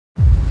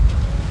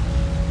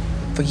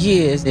For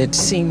years, it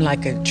seemed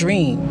like a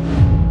dream.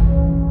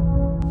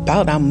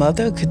 About our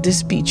mother, could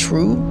this be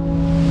true?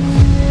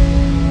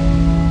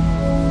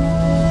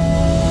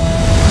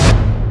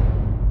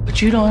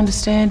 What you don't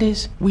understand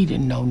is, we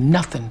didn't know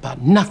nothing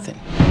about nothing.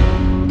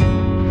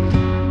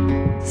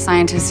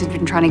 Scientists had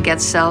been trying to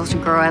get cells to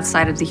grow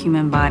outside of the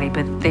human body,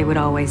 but they would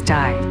always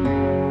die.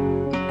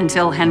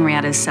 Until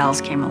Henrietta's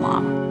cells came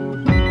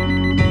along.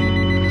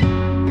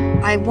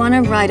 I want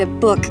to write a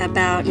book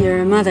about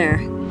your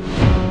mother.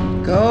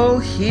 Go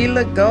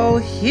healer,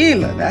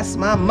 that's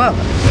my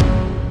mother.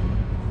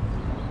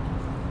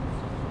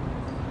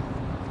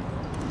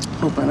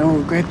 Hope I don't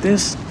regret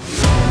this.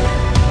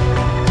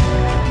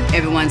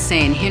 Everyone's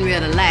saying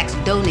Henrietta Lacks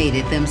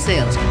donated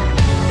themselves.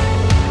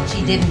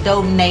 She didn't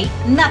donate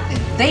nothing.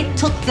 They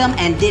took them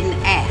and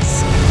didn't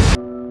ask.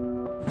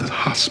 The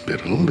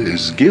hospital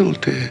is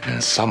guilty,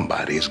 and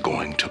somebody's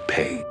going to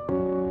pay.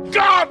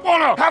 God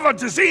wanna have a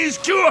disease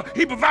cure,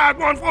 he provide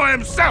one for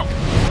himself.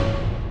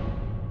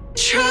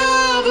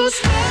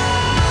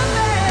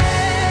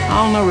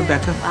 I don't know,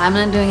 Rebecca. I'm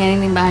not doing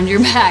anything behind your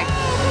back.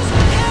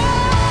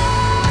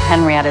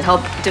 Henrietta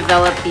helped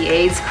develop the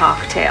AIDS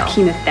cocktail,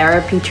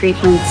 chemotherapy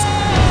treatments.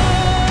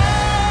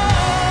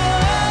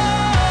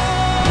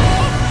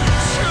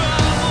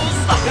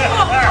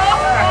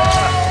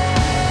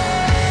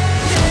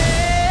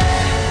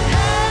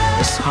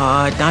 It's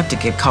hard not to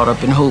get caught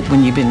up in hope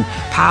when you've been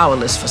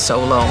powerless for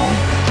so long.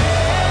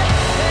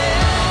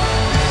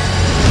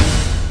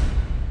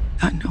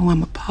 I know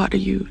I'm a part of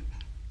you,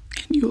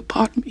 and you're a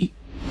part of me.